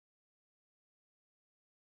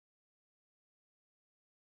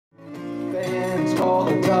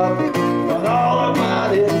call it tough, but all I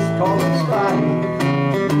want is call it strike.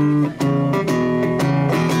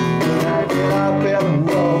 When I get up and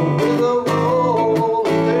roll with a roll,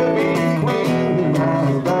 there be queen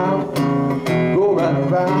and round, go right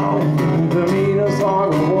around, the meanest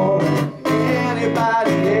song of woman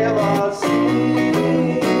anybody ever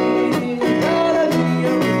seen.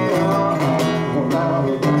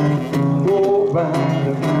 Go round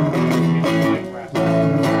and round,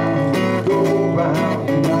 go round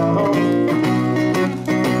and round.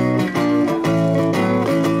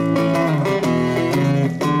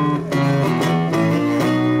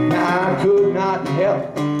 Now I could not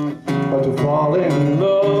help but to fall in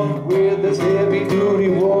love with this heavy-duty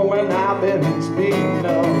woman I've been speaking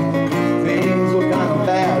of. Things were kind of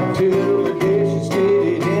bad till the day she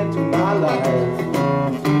stayed into my life.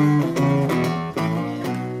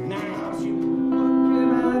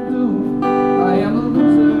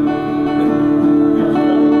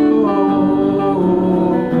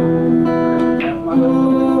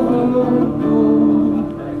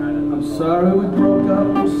 Sorry we broke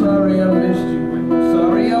up, I'm sorry I missed you.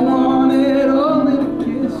 Sorry I wanted only to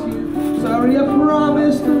kiss you. Sorry I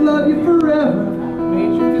promised to love you forever.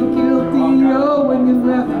 Made you feel guilty, oh, when you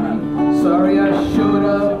left me. Sorry I showed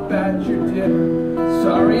up at your dinner.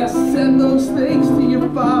 Sorry I said those things to your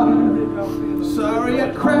father. Sorry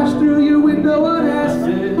I crashed through your window on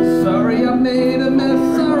acid. Sorry I made a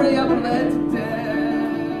mess, sorry I bled to death.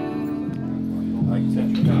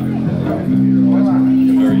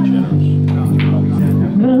 Very generous.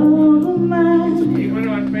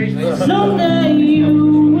 Someday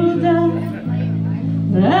you will die,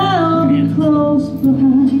 but I'll be close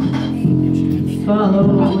behind,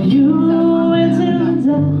 follow you into the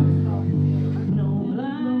dark. No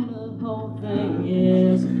blind, the whole thing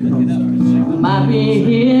is might be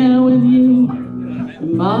here with you.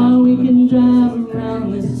 Tomorrow we can drive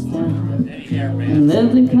around this town and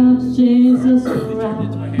let the cops chase us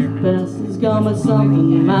around. Past is gone, but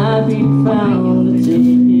something might be found to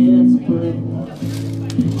take its place.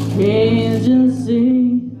 Can't you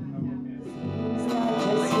see? Seems like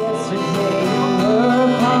just yesterday you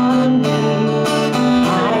were upon me.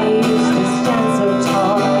 I used to stand so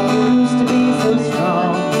tall, I used to be so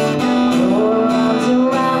strong. Your arms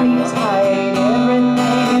around me tight,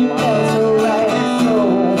 everything felt so right, so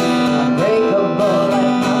unbreakable,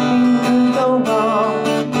 like nothing could go wrong.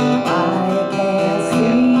 I can't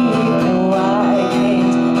sleep, no, I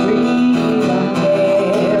can't breathe, I'm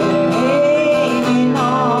barely hanging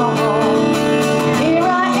on. Here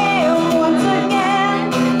I am once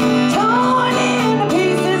again, torn into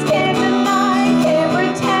pieces, can't deny, can't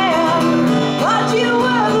pretend. Thought you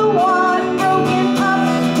were the one broken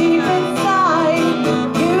up deep inside.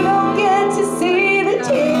 You don't get to see the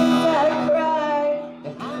tears that I cry.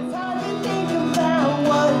 It's hard to think about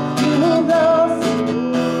what you lost.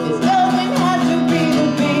 This doesn't have to be the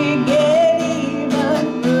big and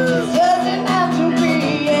even. This doesn't have to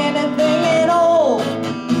be anything at all.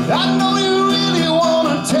 I know you really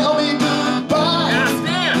wanna tell me goodbye.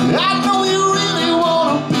 I know you really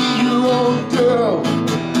wanna be your own girl.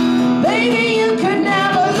 Baby, you could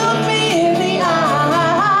never look me in the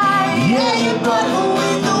eye. Yeah, you got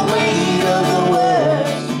away the weight of the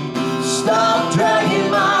words. Stop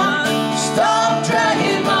dragging my, stop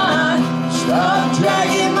dragging my, stop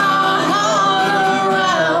dragging my heart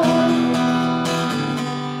around.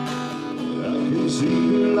 I can see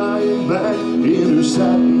her lying back in her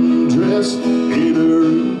satin dress, in her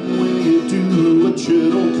room when you do what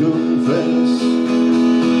you don't confess.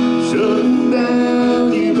 Shut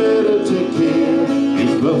down, you better take care.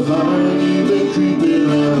 If I find you been creeping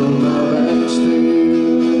around my back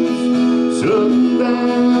stairs. Shut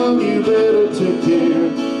down, you better take care.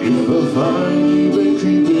 If I find you been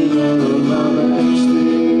creeping around my back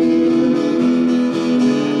stairs.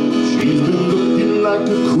 She's been looking like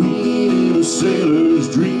a queen in a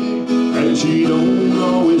sailor's dream, and she don't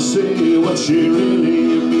always say what she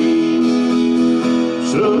really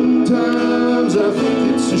means. Sometimes I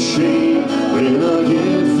think it's a shame when I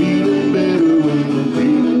get feeling better when I'm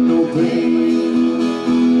feeling no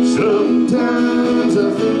pain. Sometimes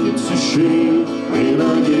I think it's a shame when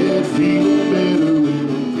I get feeling better when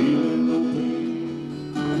I'm feeling no pain.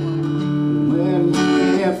 When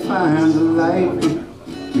you can't find the light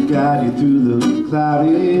to guide you through the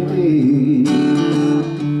cloudy day,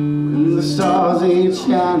 when the stars ain't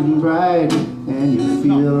shining bright and you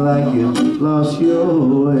feel like you lost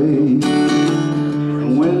your way,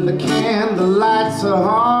 and when the candle lights are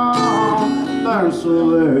on, burn so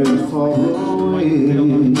very far away,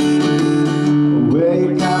 where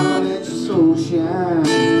you gotta let your soul shine,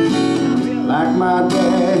 like my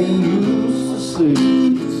daddy used to say.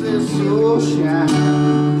 so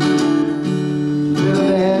shine, better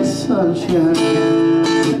than sunshine,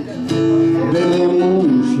 better than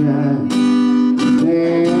moonshine,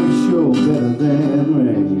 damn sure better than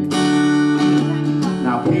rain.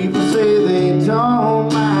 Now people say they don't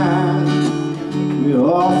mind, we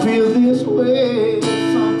all feel this way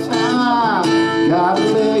sometimes. Gotta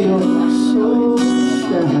let your soul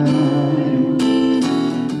shine.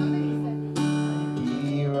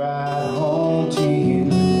 Be right home to you.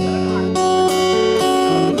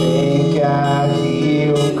 I think I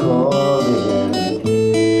hear a calling.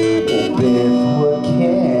 Oh, Beth, what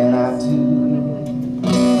can I do?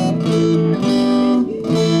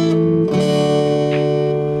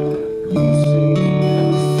 You say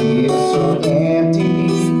you feel so empty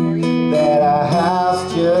that our house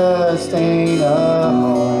just ain't a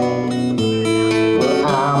home. Well,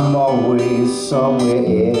 I'm always somewhere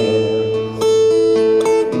else,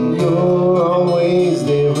 and you're always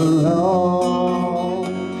there alone.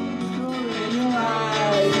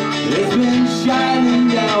 It's been shining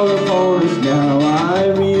down upon us now, I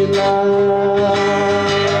realize.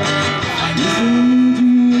 Listen to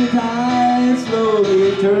the tide slowly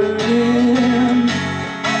turning,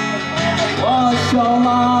 wash all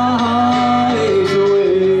my heartaches away.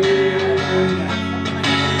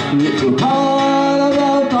 It's a part of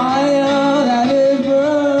the fire that is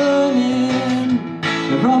burning,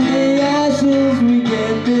 and from the ashes we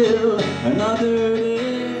can build another day.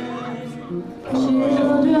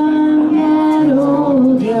 Children get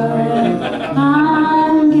older,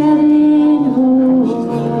 I'm getting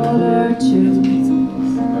older too.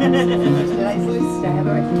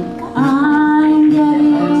 I'm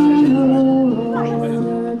getting older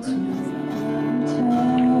too.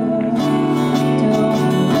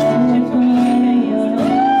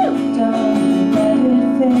 Don't let it fade, don't let it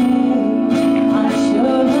fade. I'm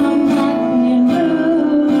sure I'm happy and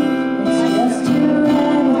blue. It's just too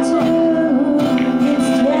early to. It's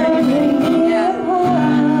tearing me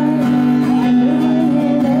apart. I'm living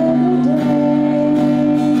it every day.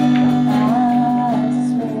 I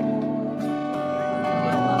swear.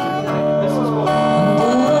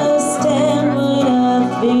 Understand what I've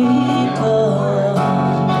become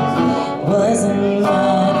wasn't my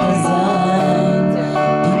design.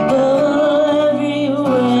 People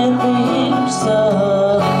everywhere think so.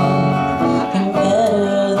 I'm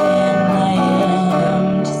better than I am.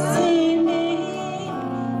 To see me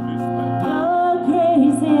go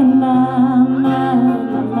crazy in my mind.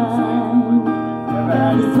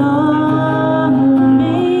 It's all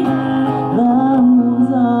me,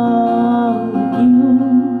 love's all you.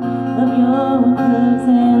 Love your curves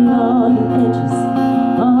and all your edges,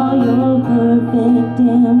 all your perfect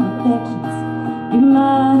imperfections. Give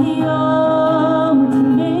my all to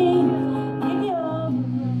me. Give your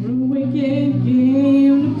Wicked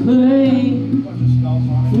game to play.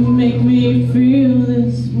 You make me feel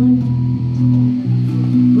this way.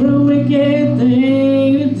 What a wicked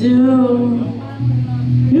thing to do.